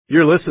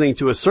You're listening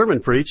to a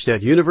sermon preached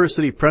at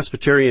University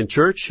Presbyterian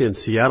Church in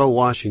Seattle,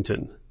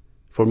 Washington.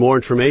 For more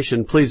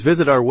information, please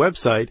visit our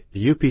website,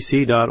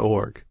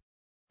 upc.org.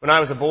 When I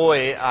was a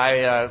boy,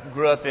 I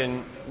grew up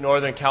in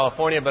Northern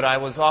California, but I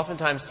was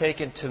oftentimes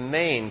taken to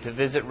Maine to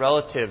visit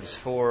relatives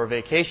for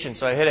vacation.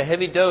 So I had a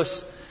heavy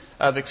dose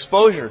of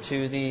exposure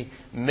to the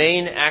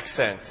Maine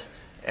accent,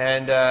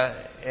 and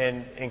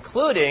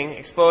including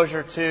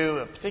exposure to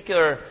a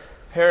particular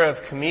pair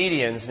of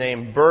comedians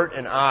named Bert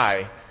and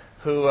I,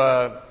 who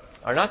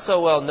are not so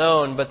well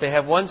known, but they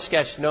have one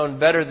sketch known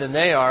better than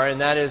they are,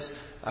 and that is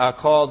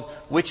called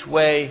Which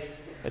Way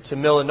to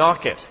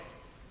Millinocket.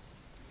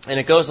 And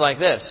it goes like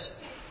this.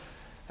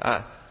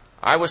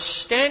 I was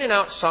standing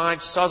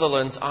outside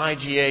Sutherland's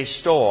IGA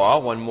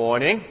store one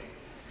morning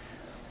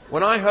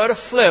when I heard a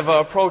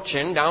flivver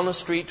approaching down the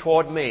street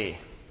toward me.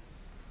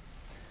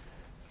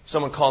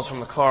 Someone calls from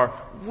the car,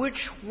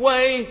 "Which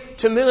way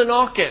to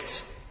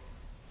Millinocket?"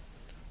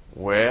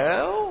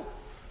 "Well,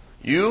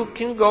 you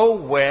can go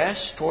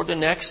west toward the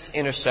next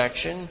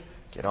intersection,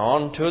 get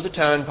on to the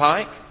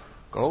turnpike,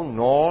 go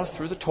north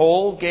through the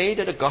toll gate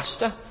at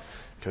Augusta,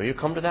 till you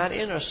come to that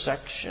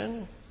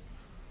intersection."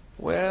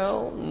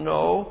 "Well,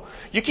 no.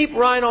 You keep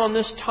right on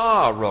this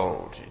tar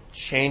road. It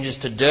changes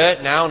to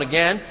dirt now and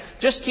again.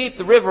 Just keep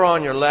the river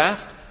on your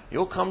left.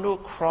 You'll come to a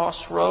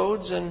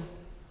crossroads and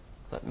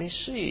let me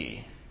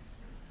see.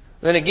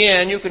 Then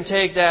again, you can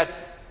take that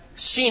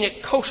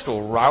scenic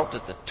coastal route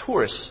that the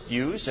tourists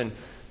use, and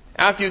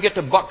after you get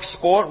to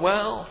Bucksport,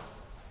 well,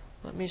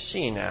 let me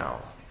see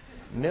now.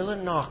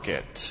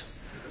 Millinocket.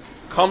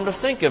 Come to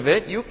think of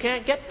it, you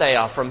can't get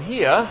there from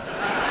here."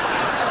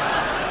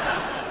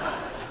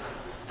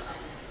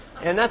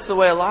 And that's the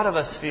way a lot of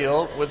us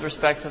feel with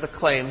respect to the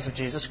claims of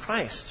Jesus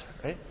Christ,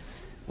 right?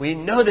 We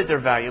know that they're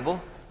valuable.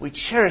 We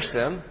cherish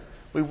them.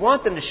 We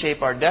want them to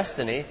shape our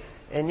destiny.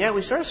 And yet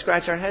we sort of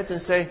scratch our heads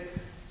and say,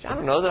 I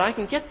don't know that I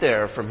can get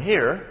there from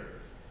here.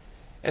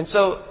 And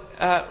so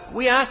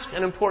we ask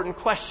an important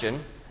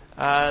question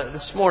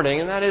this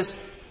morning, and that is,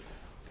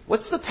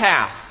 what's the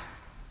path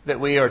that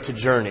we are to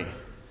journey?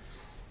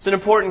 It's an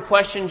important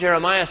question.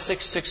 Jeremiah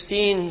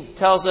 6:16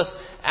 tells us,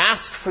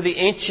 "Ask for the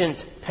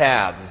ancient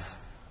paths,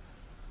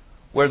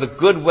 where the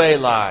good way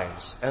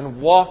lies,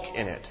 and walk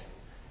in it,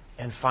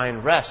 and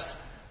find rest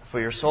for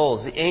your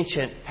souls." The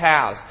ancient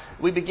paths.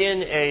 We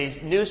begin a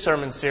new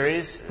sermon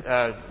series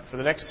for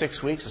the next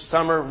 6 weeks, a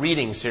summer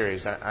reading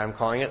series, I'm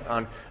calling it,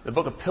 on the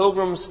book of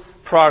Pilgrim's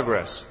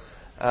Progress.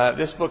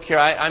 This book here,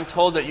 I'm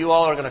told that you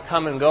all are going to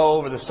come and go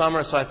over the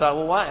summer, so I thought,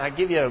 well, why? I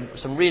give you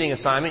some reading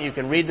assignment. You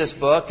can read this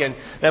book, and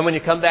then when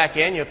you come back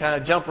in, you'll kind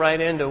of jump right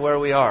into where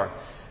we are.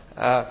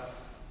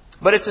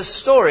 But it's a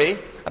story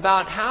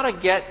about how to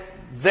get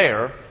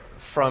there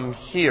from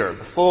here.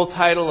 The full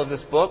title of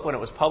this book, when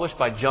it was published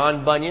by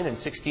John Bunyan in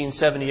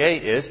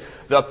 1678, is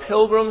The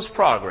Pilgrim's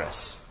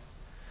Progress,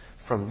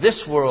 from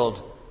this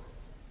world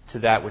to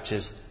that which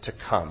is to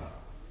come.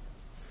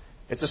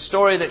 It's a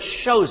story that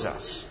shows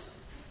us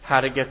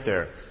how to get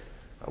there.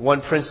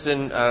 One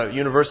Princeton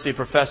University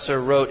professor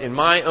wrote, "In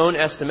my own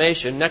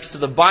estimation, next to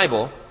the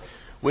Bible,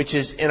 which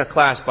is in a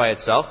class by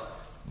itself,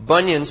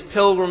 Bunyan's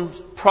Pilgrim's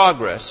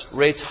Progress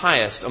rates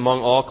highest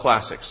among all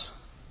classics.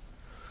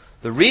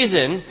 The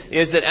reason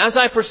is that as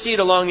I proceed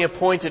along the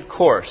appointed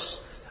course,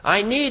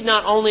 I need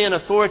not only an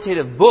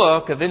authoritative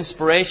book of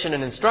inspiration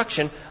and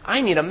instruction,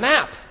 I need a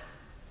map.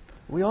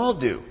 We all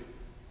do.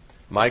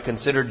 My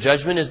considered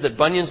judgment is that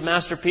Bunyan's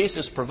masterpiece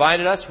has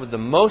provided us with the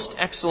most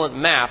excellent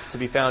map to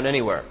be found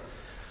anywhere.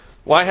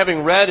 Why,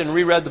 having read and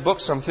reread the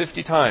book some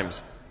 50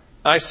 times,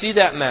 I see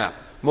that map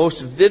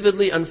most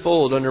vividly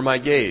unfold under my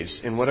gaze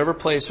in whatever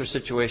place or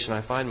situation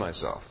I find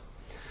myself.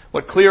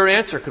 What clearer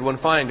answer could one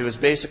find to his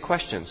basic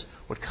questions?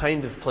 What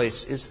kind of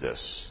place is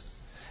this?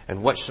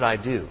 And what should I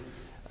do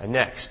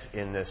next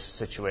in this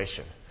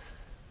situation?"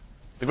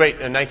 The great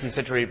 19th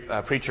century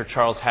preacher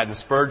Charles Haddon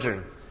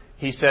Spurgeon,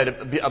 he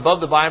said,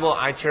 above the Bible,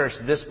 I cherish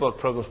this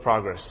book, Pilgrim's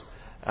Progress,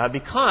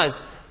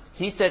 because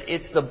he said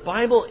it's the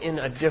Bible in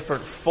a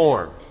different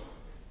form.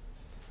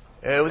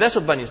 That's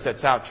what Bunyan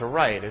sets out to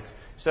write.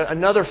 It's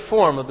another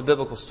form of the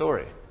biblical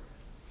story.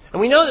 And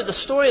we know that the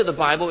story of the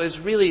Bible is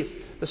really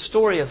the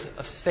story of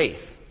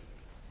faith.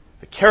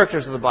 The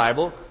characters of the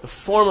Bible, the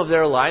form of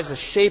their lives, the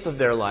shape of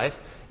their life,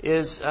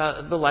 is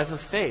the life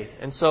of faith.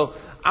 And so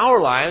our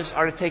lives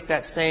are to take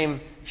that same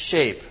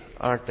shape,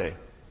 aren't they?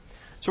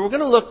 So we're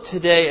going to look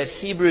today at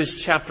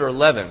Hebrews chapter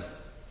 11.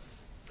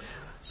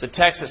 It's a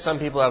text that some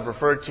people have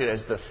referred to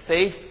as the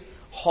Faith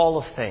Hall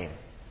of Fame.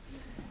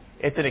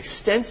 It's an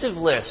extensive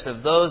list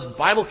of those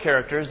Bible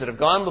characters that have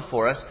gone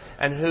before us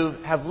and who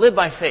have lived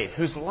by faith,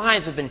 whose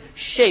lives have been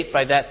shaped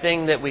by that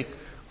thing that we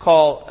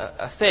call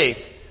a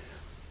faith.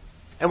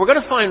 And we're going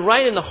to find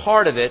right in the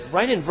heart of it,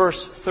 right in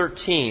verse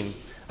 13,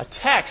 a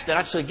text that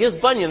actually gives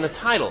Bunyan the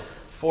title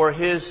for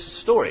his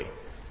story.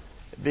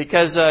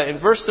 Because in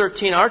verse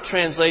 13, our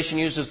translation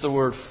uses the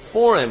word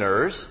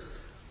foreigners,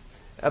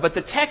 but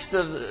the text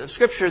of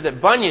Scripture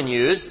that Bunyan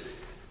used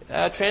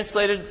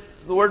translated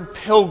the word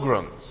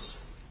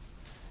pilgrims.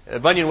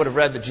 Bunyan would have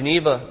read the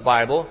Geneva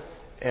Bible,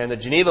 And the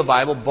Geneva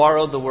Bible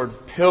borrowed the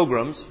word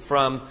pilgrims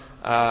from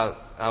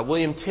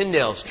William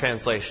Tyndale's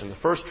translation, the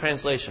first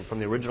translation from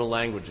the original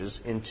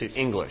languages into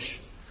English.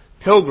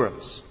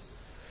 Pilgrims.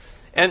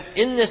 And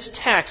in this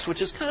text,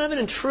 which is kind of an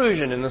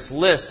intrusion in this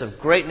list of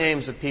great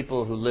names of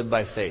people who live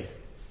by faith,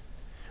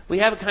 we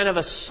have a kind of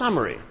a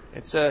summary.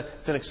 It's an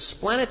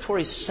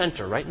explanatory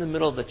center right in the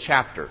middle of the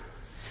chapter.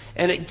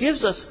 And it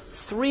gives us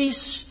 3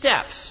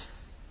 steps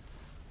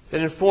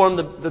that inform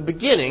the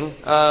beginning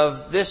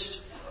of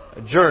this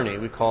journey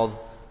we call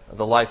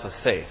the life of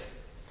faith.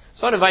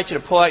 So I'd invite you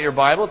to pull out your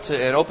Bible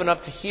and open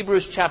up to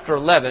Hebrews chapter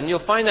 11. You'll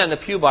find that in the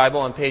Pew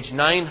Bible on page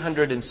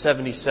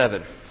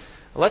 977.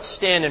 Let's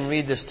stand and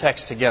read this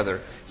text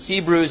together.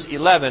 Hebrews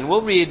 11.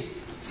 We'll read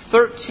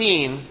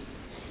 13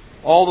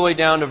 all the way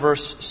down to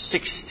verse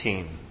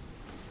 16.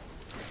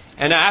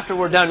 And after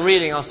we're done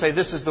reading, I'll say,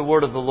 this is the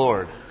word of the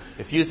Lord.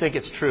 If you think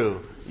it's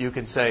true, you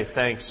can say,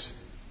 thanks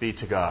be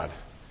to God.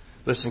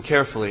 Listen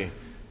carefully.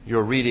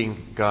 You're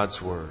reading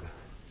God's word.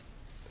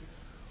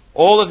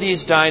 All of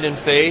these died in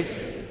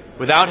faith,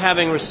 without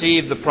having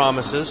received the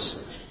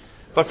promises.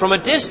 But from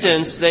a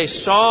distance they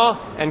saw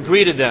and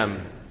greeted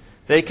them.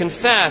 They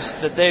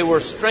confessed that they were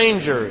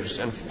strangers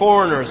and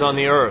foreigners on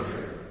the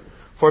earth.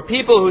 For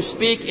people who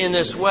speak in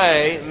this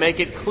way make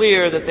it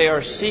clear that they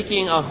are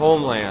seeking a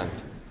homeland.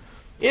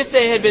 If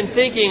they had been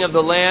thinking of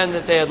the land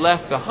that they had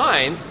left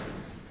behind,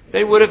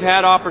 they would have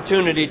had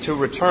opportunity to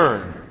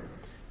return.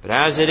 But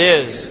as it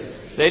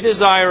is, they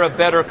desire a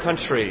better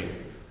country,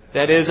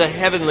 that is, a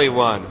heavenly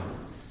one.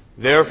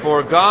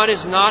 Therefore, God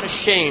is not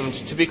ashamed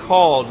to be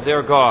called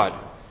their God.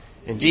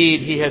 Indeed,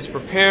 He has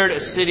prepared a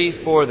city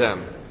for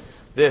them.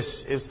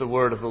 This is the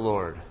word of the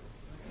Lord.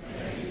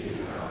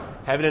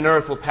 Heaven and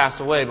earth will pass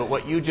away, but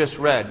what you just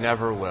read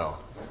never will.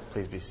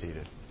 Please be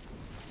seated.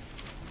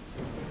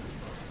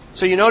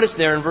 So you notice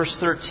there in verse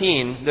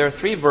 13, there are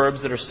 3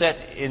 verbs that are set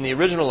in the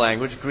original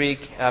language,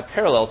 Greek,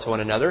 parallel to one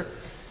another.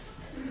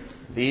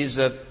 These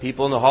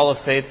people in the Hall of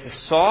Faith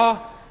saw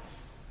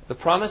the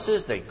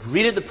promises, they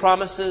greeted the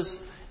promises,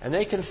 and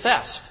they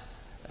confessed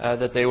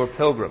that they were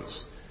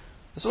pilgrims.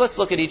 So let's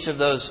look at each of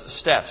those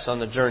steps on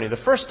the journey. The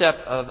first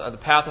step of the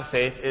path of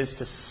faith is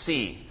to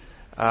see,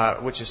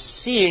 which is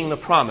seeing the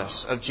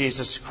promise of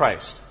Jesus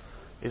Christ.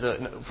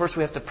 First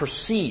we have to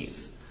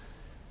perceive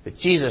that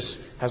Jesus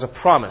has a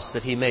promise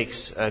that He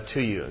makes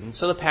to you. And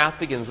so the path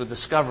begins with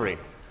discovery.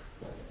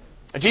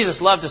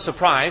 Jesus loved to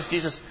surprise.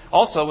 Jesus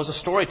also was a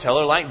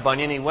storyteller like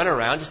Bunyan. He went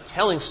around just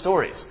telling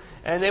stories.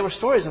 And they were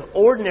stories of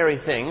ordinary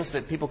things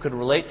that people could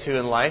relate to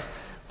in life,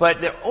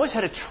 but they always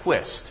had a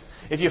twist.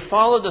 If you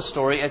followed the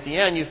story, at the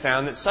end you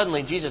found that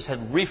suddenly Jesus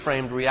had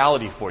reframed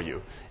reality for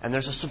you. And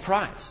there's a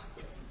surprise.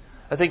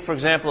 I think, for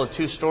example, of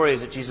 2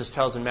 stories that Jesus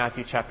tells in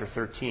Matthew chapter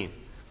 13.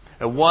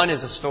 One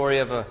is a story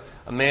of a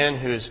man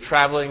who is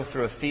traveling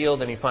through a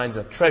field and he finds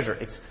a treasure.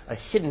 It's a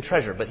hidden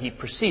treasure, but he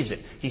perceives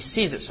it. He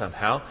sees it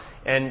somehow.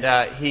 And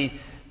he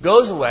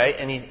goes away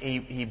and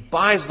he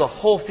buys the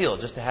whole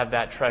field just to have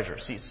that treasure.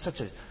 See, it's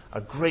such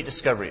a great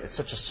discovery. It's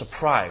such a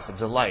surprise, a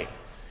delight.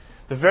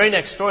 The very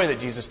next story that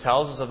Jesus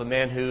tells is of a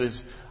man who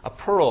is a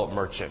pearl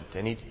merchant.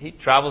 And he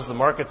travels the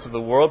markets of the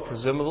world,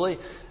 presumably,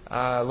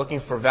 looking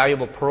for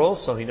valuable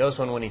pearls. So he knows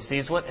one when he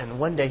sees one. And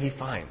one day he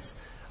finds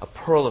a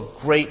pearl of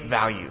great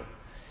value.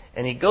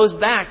 And he goes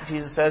back,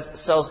 Jesus says,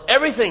 sells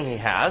everything he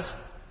has.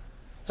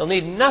 He'll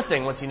need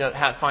nothing once he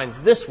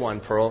finds this one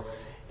pearl,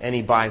 and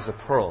he buys a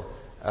pearl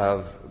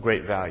of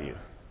great value.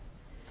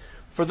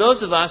 For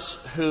those of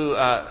us who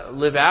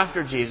live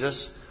after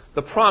Jesus,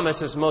 the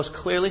promise is most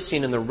clearly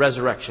seen in the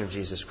resurrection of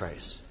Jesus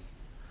Christ.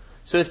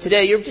 So if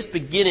today you're just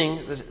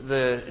beginning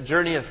the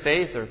journey of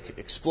faith or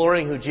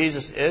exploring who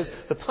Jesus is,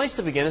 the place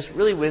to begin is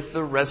really with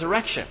the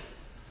resurrection.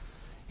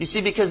 You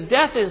see, because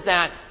death is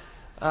that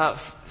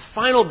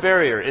final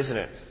barrier, isn't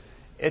it?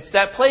 It's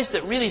that place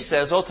that really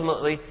says,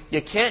 ultimately,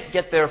 you can't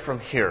get there from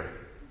here.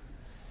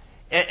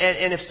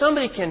 And if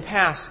somebody can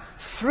pass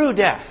through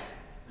death,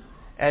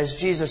 as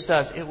Jesus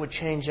does, it would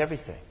change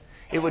everything.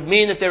 It would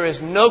mean that there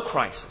is no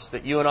crisis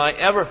that you and I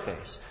ever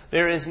face.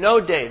 There is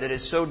no day that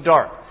is so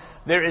dark.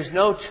 There is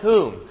no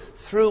tomb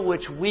through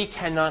which we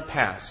cannot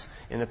pass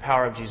in the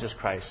power of Jesus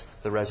Christ,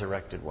 the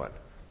resurrected one.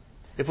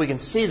 If we can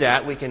see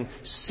that, we can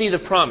see the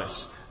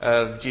promise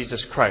of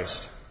Jesus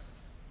Christ.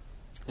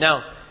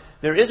 Now,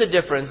 there is a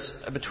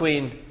difference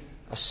between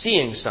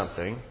seeing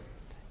something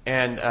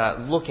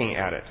and looking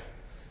at it.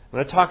 I'm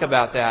going to talk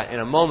about that in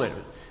a moment.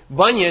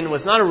 Bunyan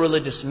was not a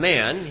religious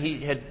man. He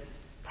had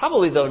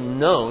probably, though,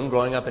 known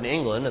growing up in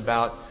England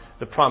about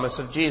the promise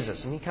of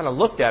Jesus. And he kind of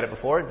looked at it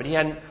before, but he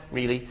hadn't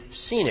really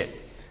seen it.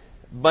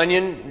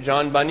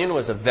 John Bunyan,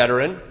 was a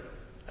veteran.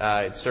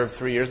 He'd served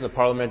 3 years in the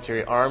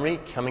Parliamentary Army.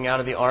 Coming out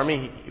of the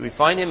Army, we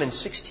find him in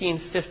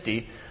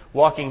 1650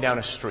 walking down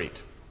a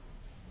street.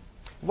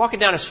 Walking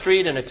down a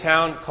street in a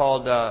town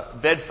called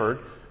Bedford,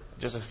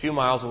 just a few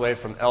miles away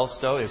from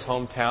Elstow, his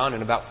hometown,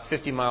 and about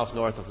 50 miles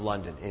north of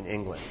London in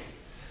England.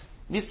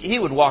 He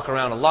would walk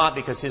around a lot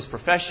because his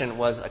profession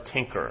was a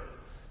tinker.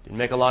 Didn't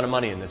make a lot of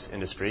money in this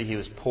industry. He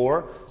was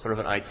poor, sort of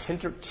an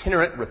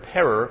itinerant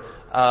repairer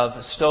of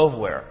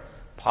stoveware,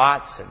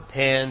 pots and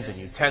pans and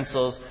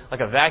utensils.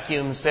 Like a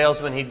vacuum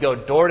salesman, he'd go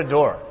door to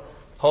door,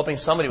 hoping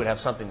somebody would have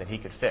something that he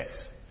could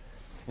fix.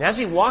 And as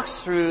he walks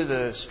through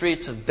the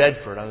streets of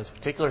Bedford on this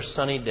particular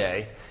sunny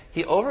day,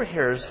 he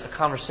overhears a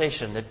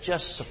conversation that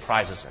just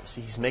surprises him.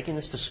 See, he's making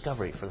this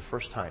discovery for the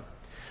first time.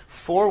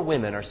 4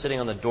 women are sitting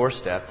on the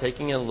doorstep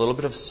taking in a little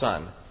bit of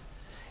sun.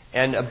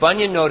 And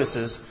Bunyan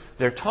notices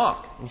their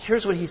talk. And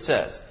here's what he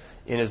says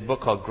in his book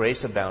called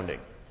Grace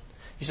Abounding.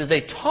 He says,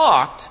 they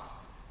talked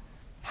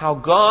how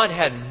God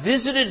had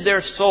visited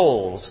their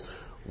souls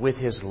with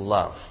His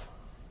love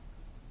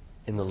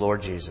in the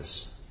Lord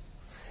Jesus,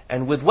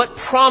 and with what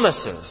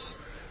promises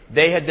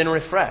they had been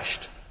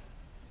refreshed.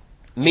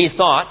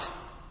 Methought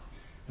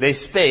they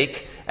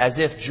spake as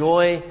if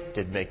joy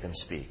did make them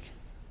speak.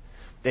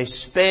 They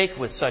spake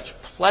with such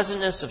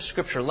pleasantness of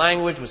Scripture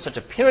language, with such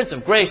appearance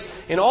of grace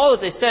in all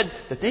that they said,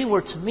 that they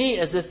were to me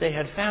as if they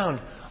had found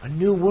a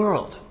new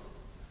world.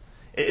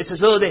 It's as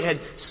though they had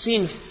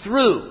seen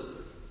through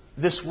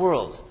this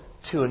world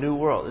to a new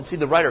world. And see,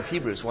 the writer of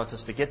Hebrews wants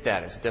us to get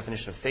that as a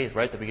definition of faith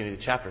right at the beginning of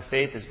the chapter.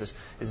 Faith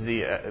is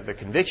the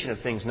conviction of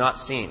things not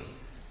seen.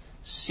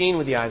 Seen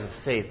with the eyes of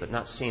faith, but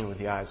not seen with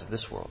the eyes of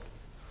this world.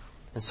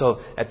 And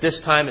so at this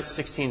time, at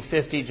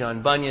 1650,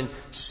 John Bunyan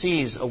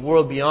sees a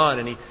world beyond,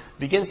 and he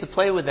begins to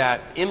play with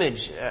that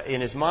image in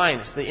his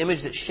mind. It's the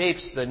image that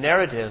shapes the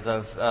narrative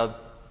of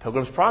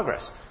Pilgrim's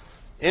Progress,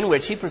 in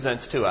which he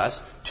presents to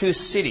us 2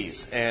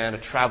 cities and a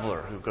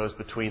traveler who goes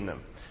between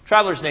them. The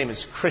traveler's name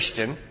is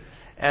Christian,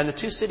 and the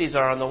 2 cities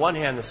are, on the one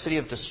hand, the city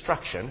of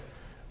destruction,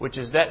 which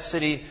is that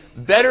city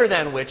better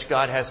than which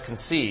God has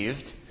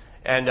conceived,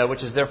 and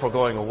which is therefore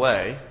going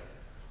away.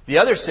 The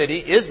other city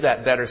is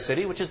that better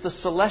city, which is the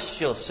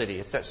celestial city.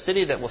 It's that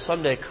city that will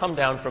someday come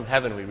down from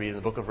heaven, we read in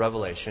the book of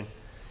Revelation,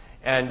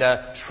 and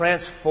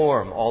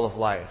transform all of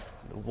life.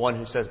 The one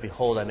who says,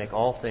 behold, I make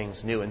all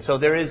things new. And so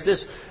there is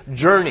this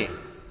journey.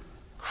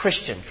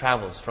 Christian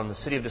travels from the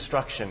city of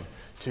destruction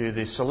to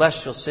the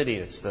celestial city.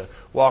 It's the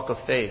walk of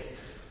faith.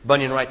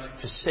 Bunyan writes,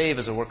 to save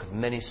is a work of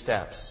many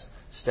steps,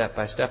 step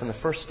by step. And the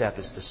first step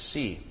is to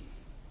see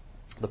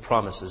the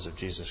promises of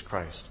Jesus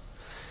Christ.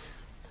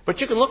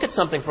 But you can look at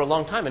something for a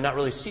long time and not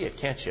really see it,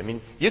 can't you? I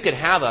mean, you could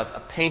have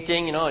a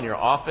painting, in your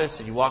office,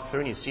 and you walk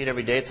through and you see it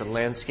every day. It's a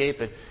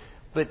landscape.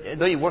 But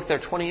though you worked there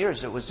 20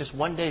 years, it was just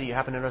one day that you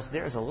happen to notice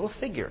there's a little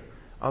figure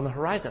on the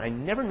horizon. I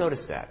never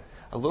noticed that.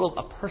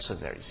 A person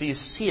there. You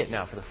see it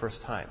now for the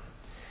first time.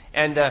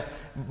 And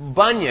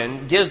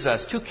Bunyan gives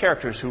us 2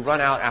 characters who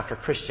run out after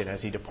Christian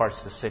as he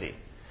departs the city.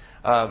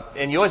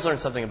 And you always learn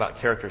something about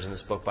characters in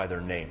this book by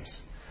their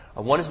names.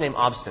 One is named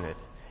Obstinate,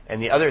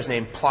 and the other is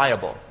named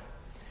Pliable.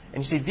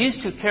 And you see, these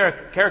 2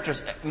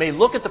 characters may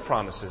look at the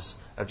promises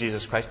of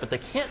Jesus Christ, but they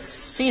can't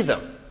see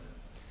them.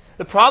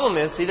 The problem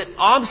is, that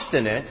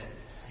Obstinate,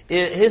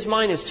 his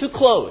mind is too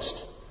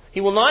closed.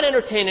 He will not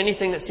entertain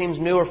anything that seems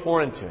new or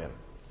foreign to him.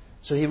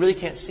 So he really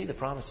can't see the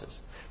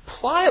promises.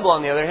 Pliable,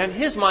 on the other hand,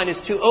 his mind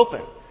is too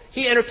open.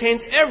 He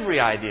entertains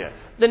every idea.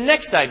 The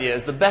next idea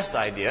is the best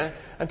idea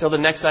until the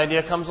next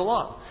idea comes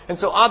along. And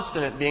so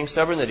Obstinate, being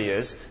stubborn that he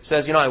is,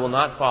 says, I will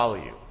not follow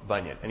you,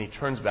 Bunyan. And he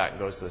turns back and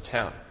goes to the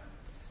town.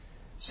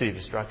 City of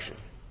destruction.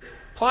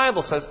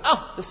 Pliable says,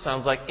 this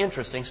sounds like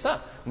interesting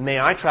stuff. May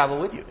I travel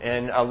with you?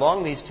 And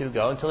along these 2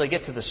 go until they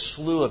get to the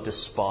Slough of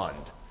Despond.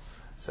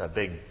 It's a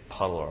big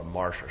puddle or a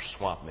marsh or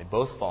swamp, and they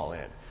both fall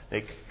in.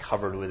 They're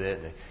covered with it,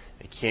 and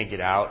they can't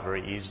get out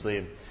very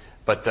easily.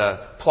 But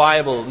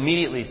Pliable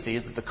immediately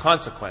sees that the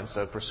consequence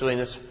of pursuing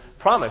this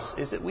promise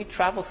is that we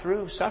travel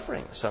through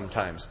suffering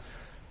sometimes.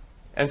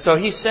 And so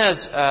he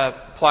says,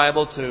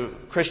 Pliable to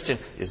Christian,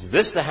 is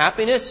this the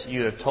happiness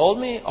you have told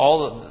me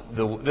all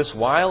this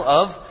while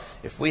of,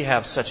 if we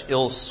have such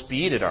ill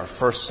speed at our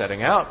first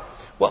setting out,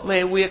 what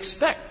may we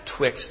expect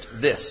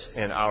twixt this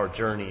and our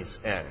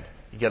journey's end?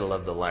 You got to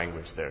love the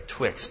language there,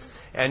 twixt.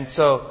 And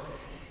so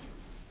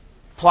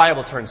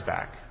Pliable turns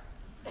back.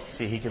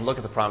 See, he can look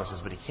at the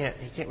promises, but he can't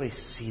really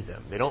see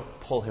them. They don't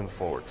pull him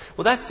forward.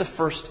 Well, that's the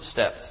first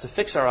step. It's to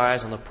fix our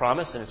eyes on the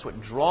promise, and it's what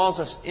draws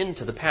us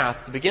into the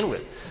path to begin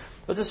with.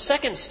 But the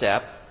second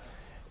step,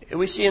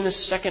 we see in this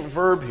second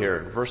verb here,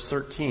 in verse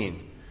 13.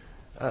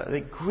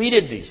 They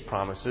greeted these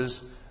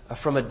promises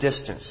from a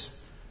distance.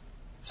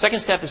 Second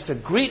step is to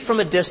greet from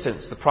a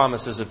distance the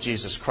promises of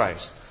Jesus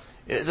Christ.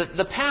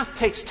 The path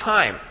takes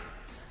time.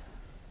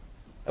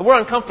 And we're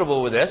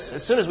uncomfortable with this.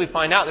 As soon as we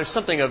find out there's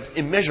something of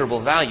immeasurable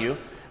value,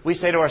 we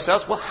say to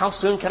ourselves, well, how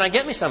soon can I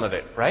get me some of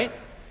it, right?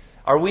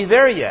 Are we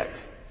there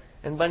yet?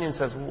 And Bunyan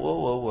says,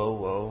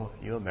 whoa,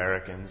 you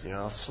Americans,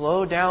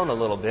 slow down a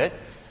little bit.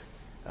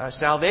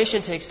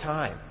 Salvation takes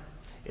time.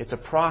 It's a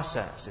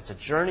process. It's a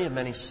journey of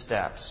many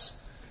steps.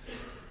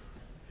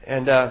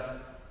 And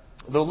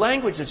the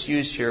language that's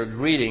used here,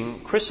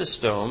 greeting,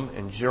 Chrysostom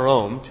and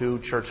Jerome, 2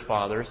 church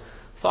fathers,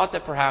 thought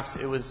that perhaps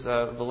it was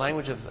the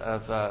language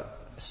of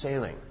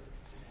sailing.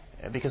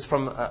 Because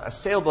from a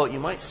sailboat, you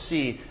might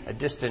see a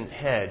distant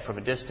head from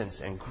a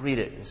distance and greet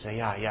it and say,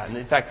 yeah, yeah. And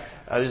in fact,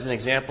 there's an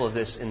example of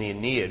this in the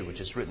Aeneid,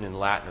 which is written in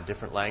Latin, a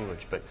different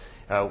language. But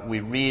we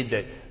read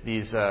that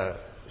these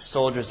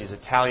soldiers, these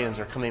Italians,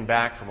 are coming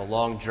back from a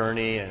long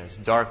journey, and it's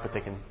dark, but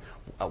they can,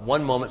 at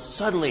one moment,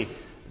 suddenly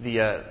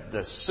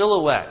the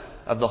silhouette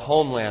of the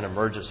homeland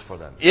emerges for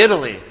them.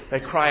 Italy, they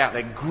cry out,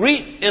 they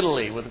greet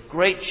Italy with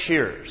great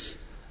cheers.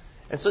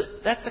 And so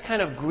that's the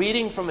kind of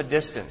greeting from a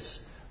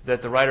distance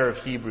that the writer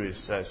of Hebrews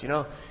says.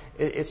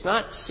 It's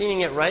not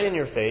seeing it right in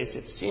your face,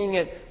 it's seeing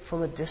it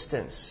from a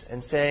distance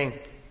and saying,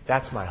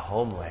 that's my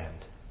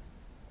homeland.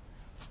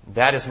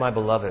 That is my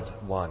beloved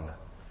one,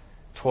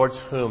 towards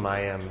whom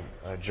I am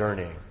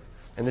journeying.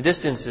 And the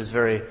distance is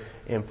very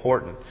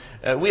important.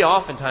 We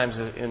oftentimes,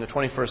 in the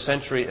 21st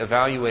century,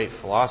 evaluate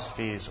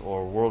philosophies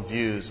or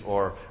worldviews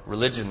or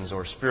religions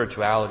or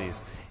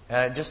spiritualities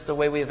just the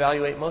way we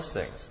evaluate most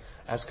things,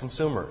 as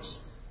consumers.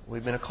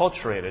 We've been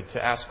acculturated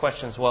to ask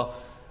questions,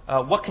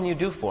 what can you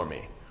do for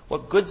me?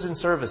 What goods and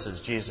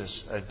services,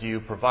 Jesus, do you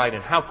provide,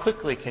 and how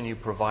quickly can you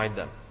provide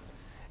them?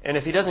 And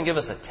if he doesn't give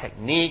us a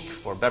technique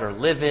for better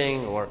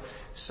living or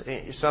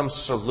some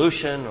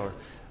solution,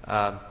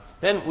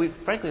 then we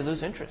frankly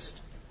lose interest.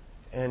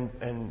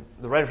 And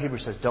the writer of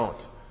Hebrews says,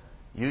 don't.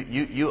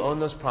 You own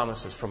those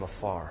promises from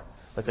afar.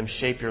 Let them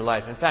shape your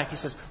life. In fact, he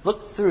says,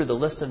 look through the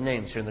list of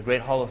names here in the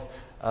great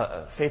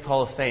Faith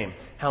Hall of Fame.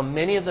 How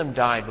many of them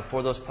died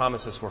before those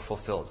promises were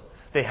fulfilled?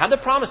 They had the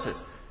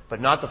promises, but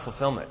not the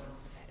fulfillment.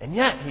 And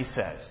yet, he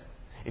says,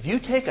 if you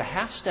take a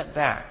half step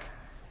back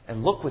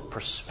and look with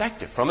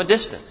perspective from a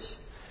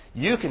distance,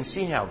 you can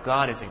see how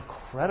God is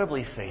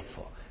incredibly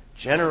faithful,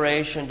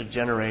 generation to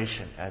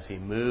generation, as he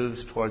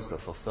moves towards the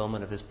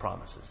fulfillment of his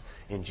promises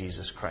in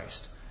Jesus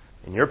Christ.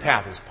 And your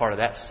path is part of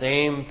that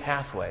same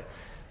pathway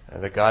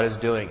that God is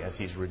doing as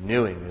he's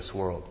renewing this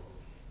world.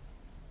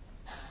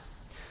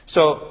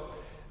 So,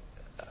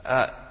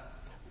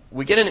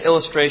 we get an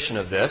illustration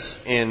of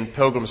this in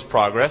Pilgrim's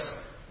Progress.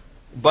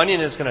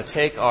 Bunyan is going to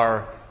take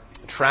our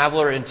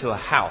traveler into a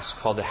house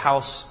called the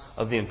House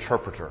of the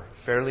Interpreter,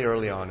 fairly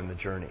early on in the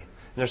journey.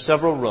 And there's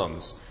several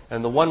rooms.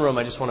 And the one room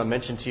I just want to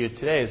mention to you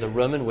today is a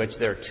room in which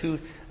there are two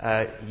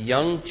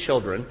young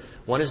children.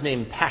 One is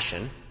named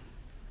Passion,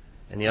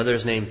 and the other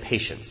is named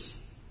Patience.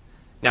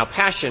 Now,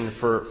 passion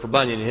for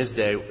Bunyan in his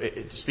day,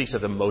 it speaks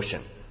of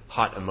emotion,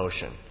 hot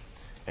emotion.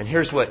 And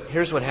here's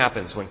what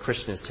happens when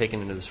Christian is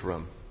taken into this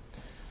room.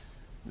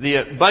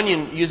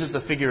 Bunyan uses the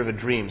figure of a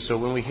dream. So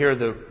when we hear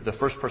the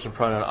first person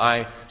pronoun,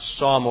 I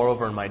saw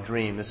moreover in my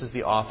dream, this is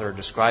the author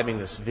describing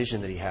this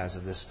vision that he has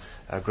of this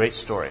great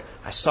story.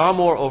 I saw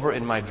moreover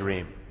in my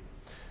dream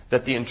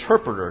that the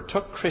interpreter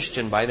took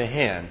Christian by the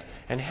hand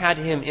and had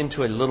him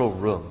into a little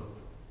room,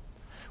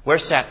 where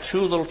sat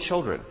two little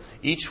children,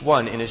 each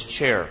one in his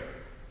chair.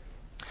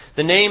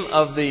 The name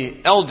of the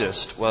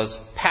eldest was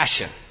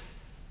Passion,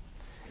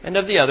 and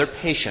of the other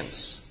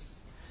Patience.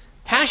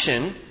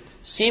 Passion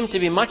seemed to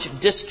be much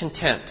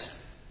discontent,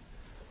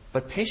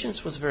 but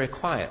Patience was very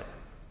quiet.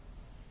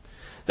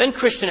 Then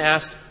Christian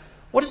asked,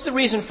 what is the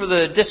reason for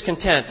the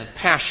discontent of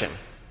Passion?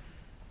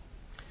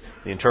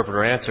 The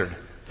interpreter answered,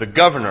 the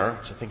governor,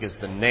 which I think is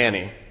the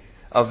nanny,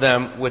 of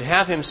them would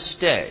have him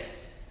stay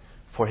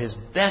for his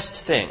best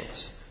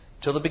things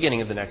till the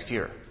beginning of the next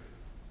year.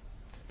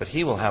 But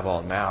he will have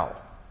all now.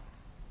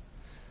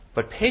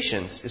 But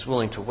Patience is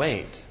willing to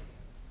wait.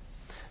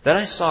 Then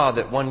I saw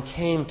that one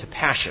came to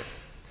Passion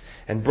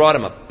and brought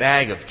him a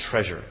bag of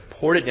treasure,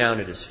 poured it down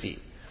at his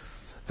feet,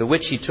 the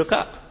which he took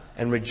up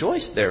and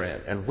rejoiced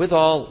therein, and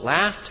withal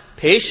laughed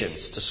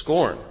Patience to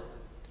scorn.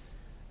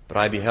 But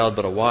I beheld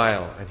but a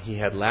while, and he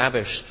had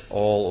lavished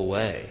all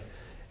away,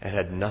 and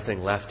had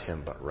nothing left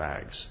him but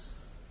rags.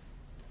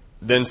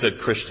 Then said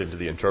Christian to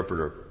the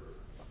interpreter,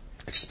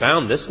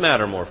 expound this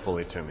matter more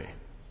fully to me.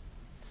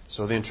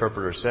 So the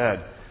interpreter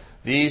said,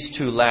 these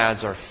two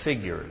lads are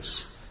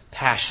figures,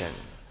 Passion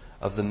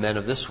of the men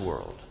of this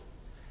world,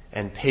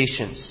 and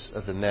Patience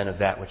of the men of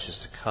that which is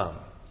to come.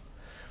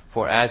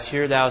 For as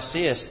here thou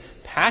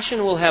seest,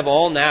 Passion will have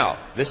all now,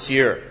 this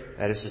year,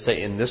 that is to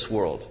say, in this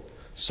world.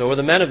 So are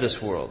the men of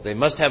this world. They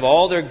must have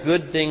all their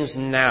good things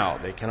now.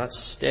 They cannot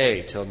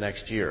stay till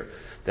next year,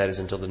 that is,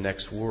 until the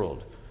next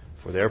world,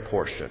 for their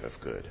portion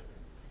of good.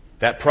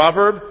 That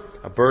proverb,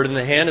 a bird in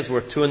the hand is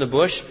worth two in the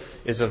bush,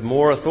 is of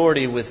more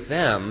authority with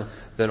them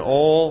than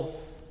all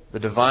the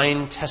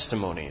divine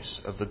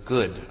testimonies of the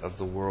good of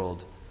the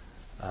world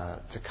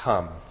to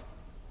come.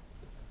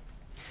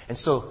 And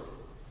so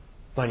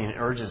Bunyan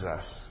urges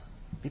us,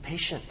 be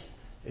patient.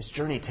 This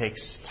journey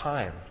takes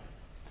time.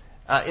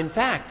 In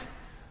fact,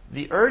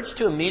 the urge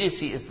to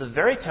immediacy is the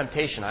very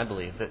temptation, I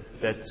believe,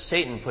 that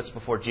Satan puts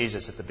before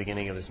Jesus at the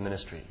beginning of his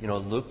ministry. In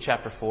Luke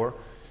chapter 4,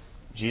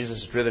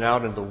 Jesus is driven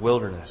out into the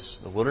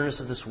wilderness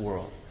of this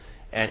world.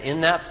 And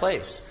in that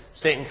place,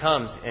 Satan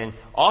comes and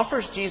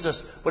offers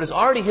Jesus what is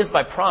already his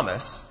by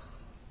promise,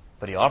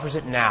 but he offers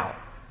it now.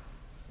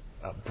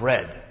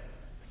 Bread,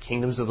 the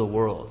kingdoms of the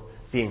world,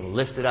 being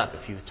lifted up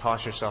if you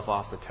toss yourself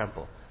off the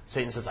temple.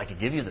 Satan says, I could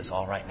give you this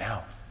all right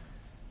now.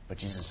 But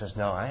Jesus says,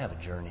 no, I have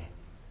a journey.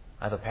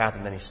 I have a path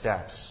of many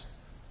steps.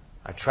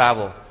 I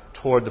travel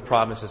toward the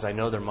promises. I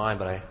know they're mine,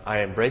 but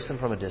I embrace them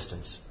from a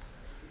distance.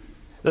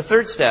 The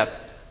third step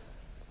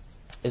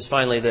is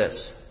finally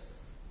this.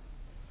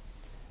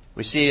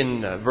 We see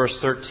in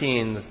verse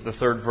 13, the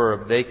third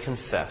verb, they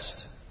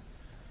confessed.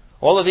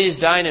 All of these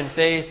died in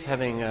faith,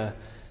 having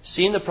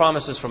seen the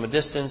promises from a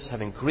distance,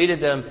 having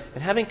greeted them,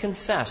 and having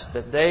confessed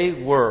that they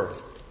were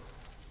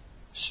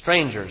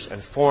strangers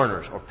and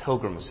foreigners, or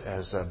pilgrims,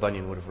 as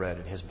Bunyan would have read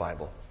in his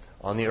Bible,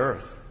 on the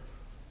earth.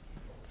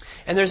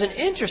 And there's an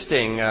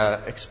interesting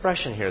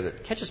expression here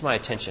that catches my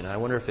attention. I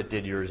wonder if it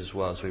did yours as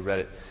well as we read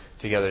it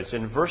together. It's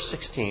in verse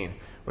 16,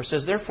 where it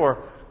says,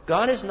 therefore,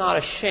 God is not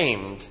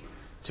ashamed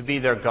to be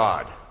their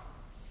God.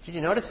 Did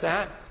you notice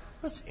that?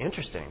 That's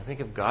interesting. Think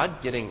of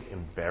God getting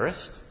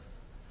embarrassed.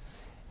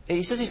 And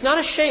he says he's not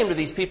ashamed of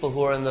these people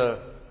who are in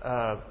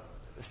the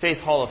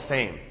Faith Hall of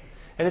Fame.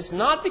 And it's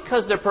not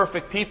because they're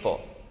perfect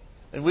people.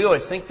 And we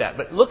always think that.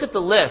 But look at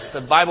the list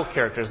of Bible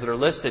characters that are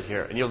listed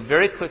here, and you'll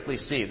very quickly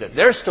see that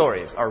their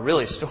stories are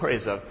really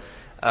stories of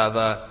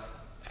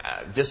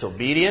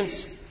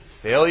disobedience,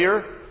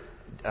 failure,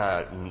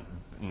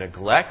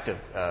 neglect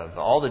of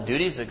all the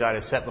duties that God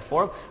has set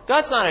before them.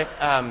 God's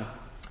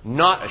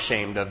not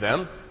ashamed of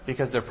them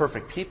because they're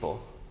perfect people.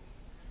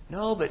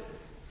 No, but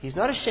He's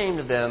not ashamed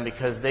of them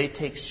because they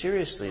take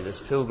seriously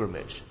this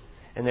pilgrimage.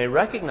 And they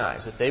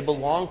recognize that they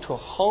belong to a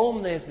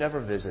home they've never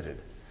visited.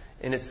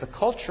 And it's the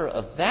culture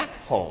of that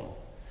home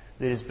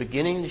that is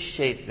beginning to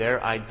shape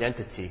their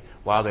identity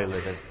while they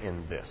live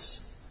in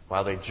this,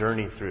 while they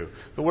journey through.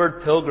 The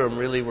word pilgrim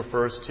really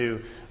refers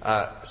to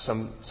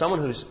someone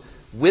who's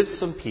with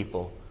some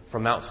people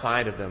from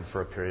outside of them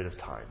for a period of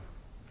time.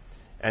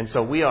 And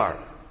so we are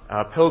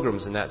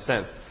pilgrims in that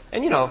sense.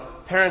 And,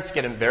 parents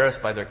get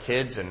embarrassed by their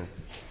kids, and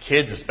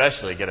kids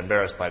especially get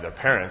embarrassed by their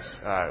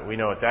parents. We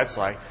know what that's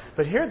like.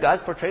 But here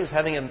God's portrayed as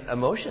having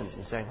emotions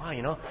and saying,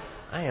 wow,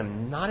 I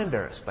am not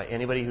embarrassed by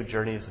anybody who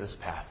journeys this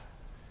path.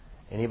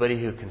 Anybody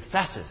who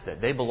confesses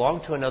that they belong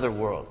to another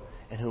world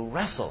and who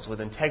wrestles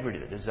with integrity,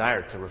 the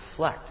desire to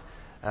reflect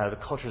the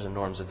cultures and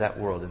norms of that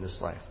world in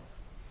this life.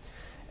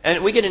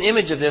 And we get an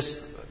image of this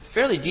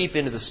fairly deep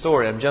into the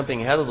story. I'm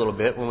jumping ahead a little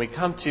bit when we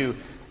come to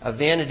a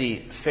Vanity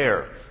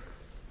Fair.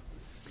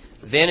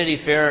 Vanity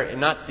Fair,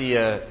 not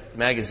the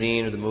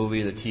magazine or the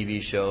movie or the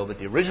TV show, but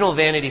the original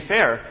Vanity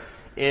Fair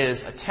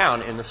is a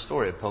town in the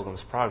story of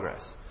Pilgrim's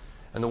Progress.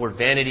 And the word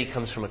vanity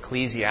comes from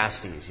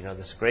Ecclesiastes,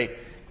 this great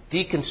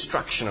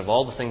deconstruction of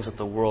all the things that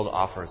the world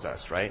offers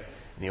us, right?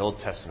 In the Old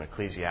Testament,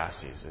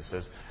 Ecclesiastes, it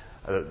says,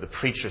 the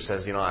preacher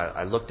says,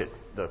 I looked at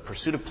the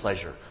pursuit of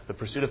pleasure, the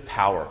pursuit of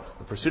power,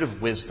 the pursuit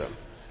of wisdom,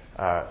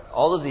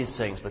 all of these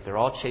things, but they're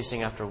all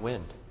chasing after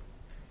wind.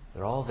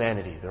 They're all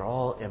vanity. They're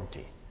all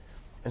empty.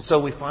 And so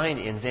we find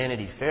in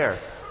Vanity Fair,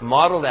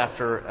 modeled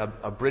after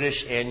a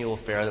British annual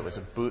fair that was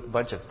a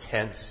bunch of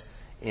tents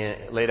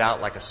laid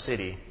out like a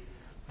city,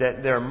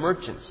 that there are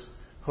merchants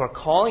who are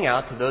calling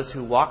out to those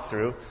who walk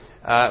through,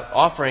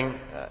 offering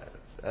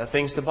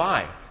things to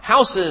buy.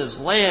 Houses,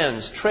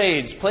 lands,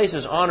 trades,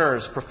 places,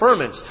 honors,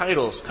 preferments,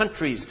 titles,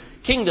 countries,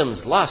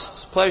 kingdoms,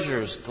 lusts,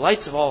 pleasures,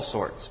 delights of all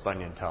sorts,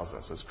 Bunyan tells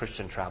us, as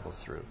Christian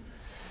travels through.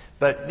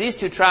 But these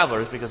two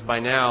travelers, because by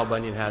now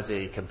Bunyan has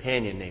a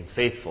companion named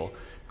Faithful,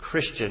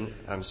 Christian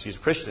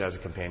has a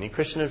companion,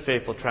 Christian and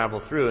Faithful travel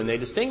through, and they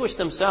distinguish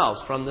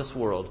themselves from this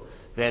world,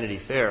 Vanity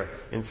Fair,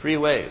 in three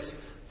ways.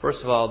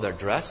 First of all, their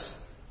dress.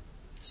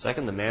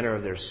 Second, the manner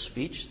of their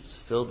speech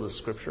is filled with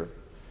Scripture.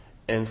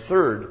 And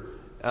third,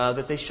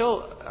 that they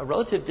show a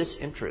relative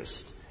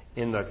disinterest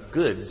in the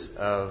goods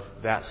of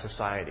that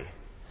society.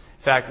 In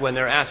fact, when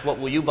they're asked, what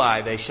will you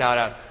buy? They shout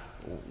out,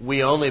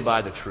 we only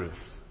buy the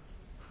truth.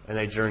 And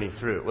they journey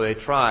through. Well, they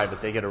try,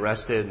 but they get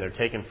arrested and they're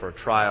taken for a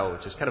trial,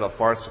 which is kind of a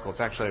farcical.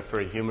 It's actually a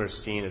very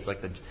humorous scene. It's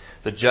like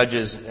the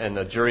judges and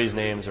the jury's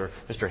names are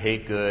Mr.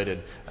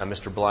 Hategood and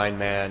Mr. Blind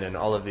Man and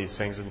all of these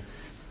things. And,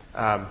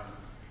 by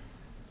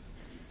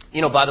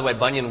the way,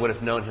 Bunyan would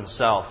have known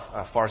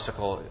himself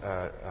farcical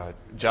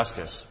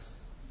justice.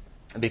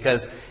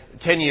 Because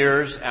 10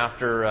 years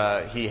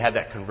after he had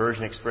that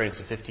conversion experience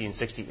in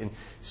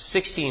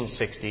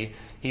 1660,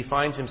 he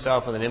finds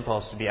himself with an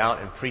impulse to be out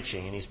and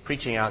preaching, and he's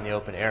preaching out in the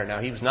open air. Now,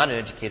 he was not an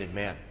educated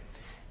man,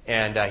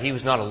 and he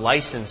was not a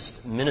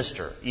licensed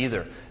minister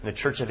either. And the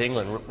Church of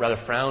England rather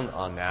frowned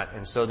on that,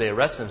 and so they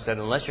arrested him and said,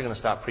 unless you're going to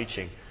stop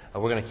preaching,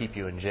 we're going to keep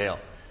you in jail.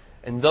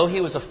 And though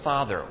he was a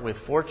father with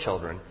 4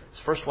 children, his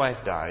first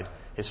wife died,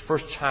 his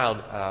first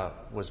child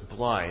was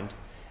blind,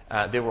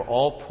 they were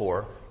all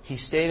poor, he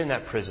stayed in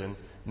that prison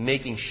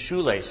making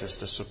shoelaces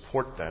to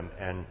support them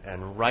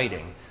and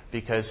writing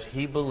because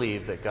he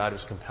believed that God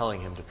was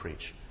compelling him to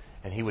preach.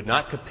 And he would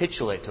not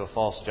capitulate to a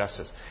false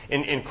justice.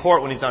 In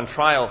court, when he's on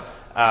trial,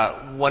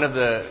 one of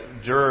the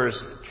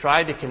jurors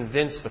tried to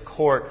convince the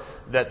court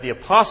that the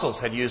apostles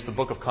had used the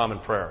Book of Common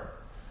Prayer.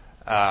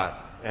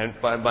 And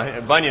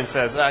Bunyan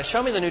says,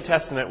 show me the New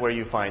Testament where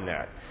you find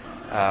that.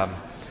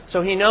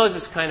 So he knows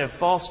this kind of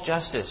false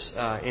justice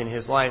in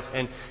his life.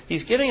 And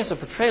he's giving us a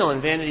portrayal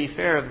in Vanity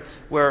Fair of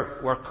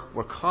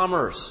where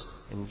commerce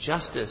and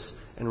justice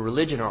and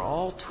religion are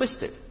all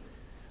twisted.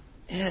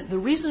 And the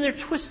reason they're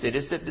twisted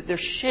is that they're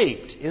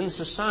shaped in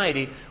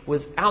society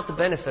without the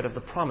benefit of the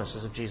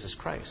promises of Jesus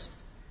Christ.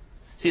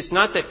 See, it's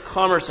not that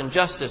commerce and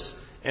justice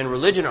and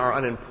religion are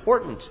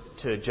unimportant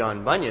to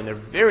John Bunyan. They're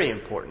very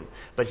important.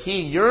 But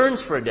he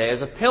yearns for a day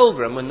as a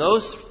pilgrim when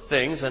those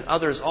things and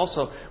others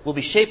also will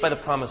be shaped by the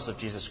promise of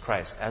Jesus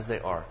Christ, as they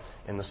are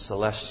in the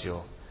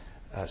celestial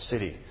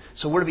city.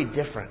 So we're to be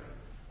different.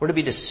 We're to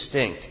be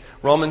distinct.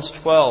 Romans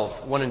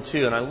 12, 1 and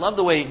 2. And I love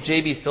the way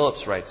J.B.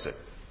 Phillips writes it.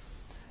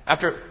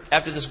 After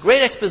this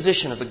great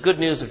exposition of the good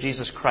news of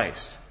Jesus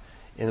Christ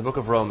in the book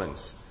of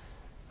Romans,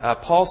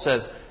 Paul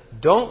says,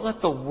 don't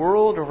let the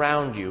world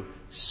around you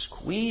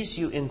squeeze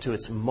you into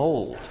its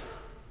mold.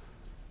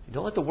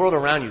 Don't let the world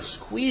around you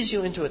squeeze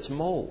you into its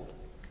mold.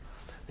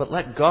 But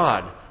let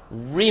God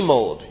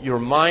remold your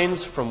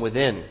minds from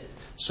within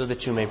so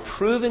that you may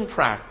prove in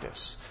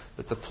practice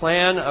that the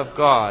plan of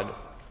God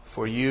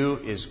for you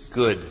is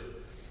good,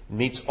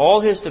 meets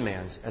all His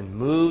demands, and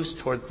moves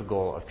towards the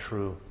goal of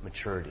true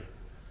maturity.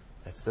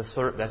 That's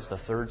the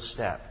third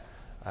step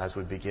as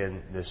we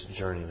begin this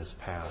journey, this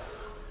path.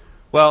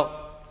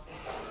 Well,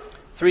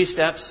 3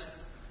 steps.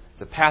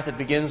 It's a path that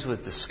begins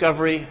with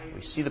discovery. We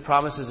see the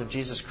promises of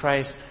Jesus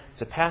Christ.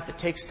 It's a path that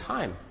takes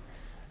time.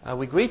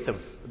 We greet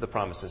the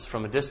promises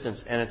from a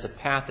distance, and it's a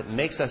path that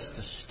makes us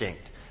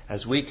distinct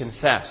as we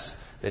confess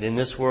that in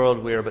this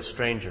world we are but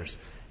strangers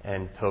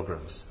and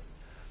pilgrims.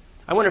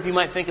 I wonder if you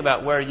might think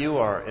about where you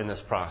are in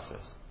this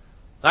process.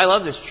 I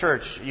love this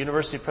church,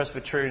 University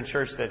Presbyterian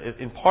Church, that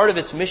in part of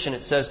its mission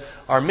it says,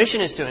 our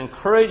mission is to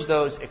encourage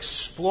those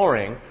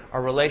exploring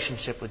our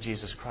relationship with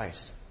Jesus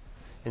Christ.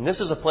 And this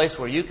is a place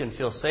where you can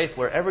feel safe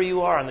wherever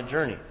you are on the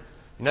journey.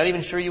 You're not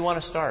even sure you want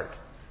to start.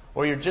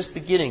 Or you're just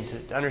beginning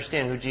to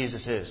understand who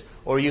Jesus is.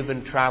 Or you've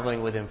been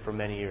traveling with Him for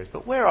many years.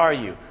 But where are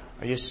you?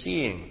 Are you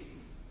seeing?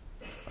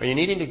 Are you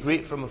needing to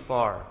greet from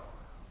afar?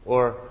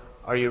 Or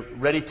are you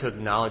ready to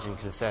acknowledge and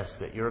confess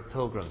that you're a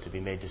pilgrim to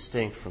be made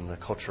distinct from the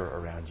culture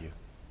around you?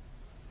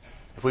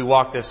 If we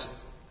walk this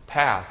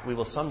path, we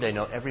will someday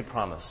know every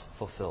promise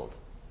fulfilled.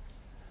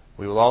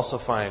 We will also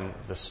find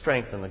the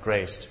strength and the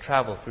grace to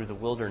travel through the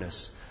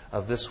wilderness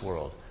of this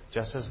world,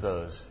 just as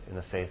those in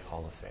the Faith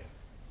Hall of Fame.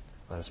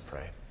 Let us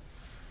pray.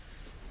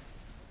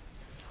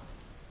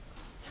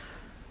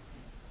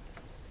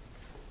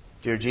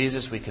 Dear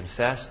Jesus, we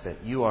confess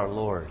that You are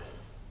Lord.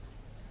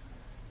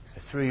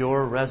 That through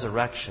Your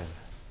resurrection,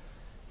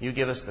 You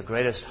give us the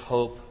greatest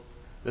hope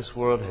this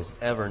world has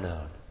ever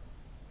known.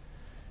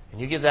 And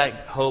You give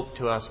that hope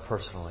to us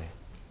personally.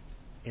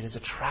 It has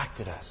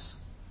attracted us.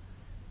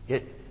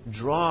 It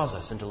draws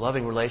us into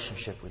loving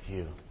relationship with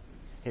You.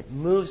 It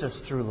moves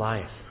us through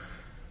life.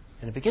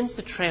 And it begins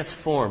to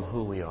transform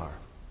who we are.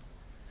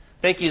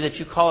 Thank You that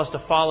You call us to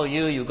follow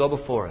You. You go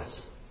before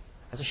us,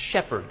 as a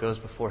shepherd goes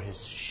before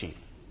his sheep.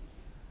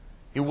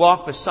 You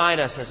walk beside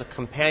us as a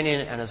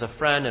companion and as a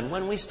friend. And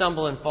when we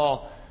stumble and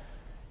fall,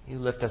 You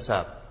lift us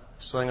up,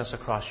 sling us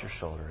across Your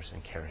shoulders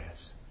and carry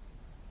us.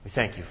 We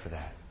thank You for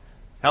that.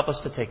 Help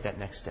us to take that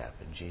next step.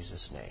 In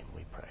Jesus' name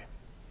we pray.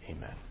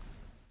 Amen.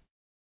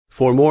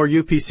 For more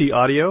UPC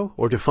audio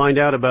or to find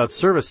out about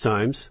service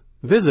times,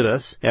 visit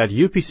us at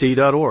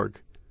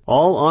upc.org.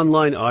 All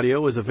online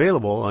audio is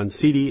available on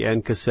CD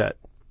and cassette.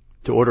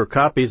 To order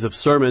copies of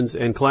sermons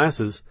and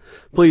classes,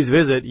 please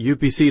visit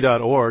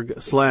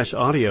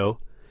upc.org/audio,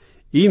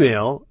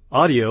 email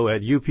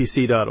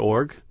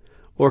audio@upc.org,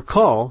 or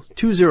call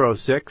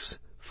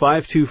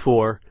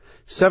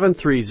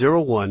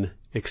 206-524-7301,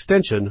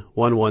 extension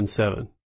 117.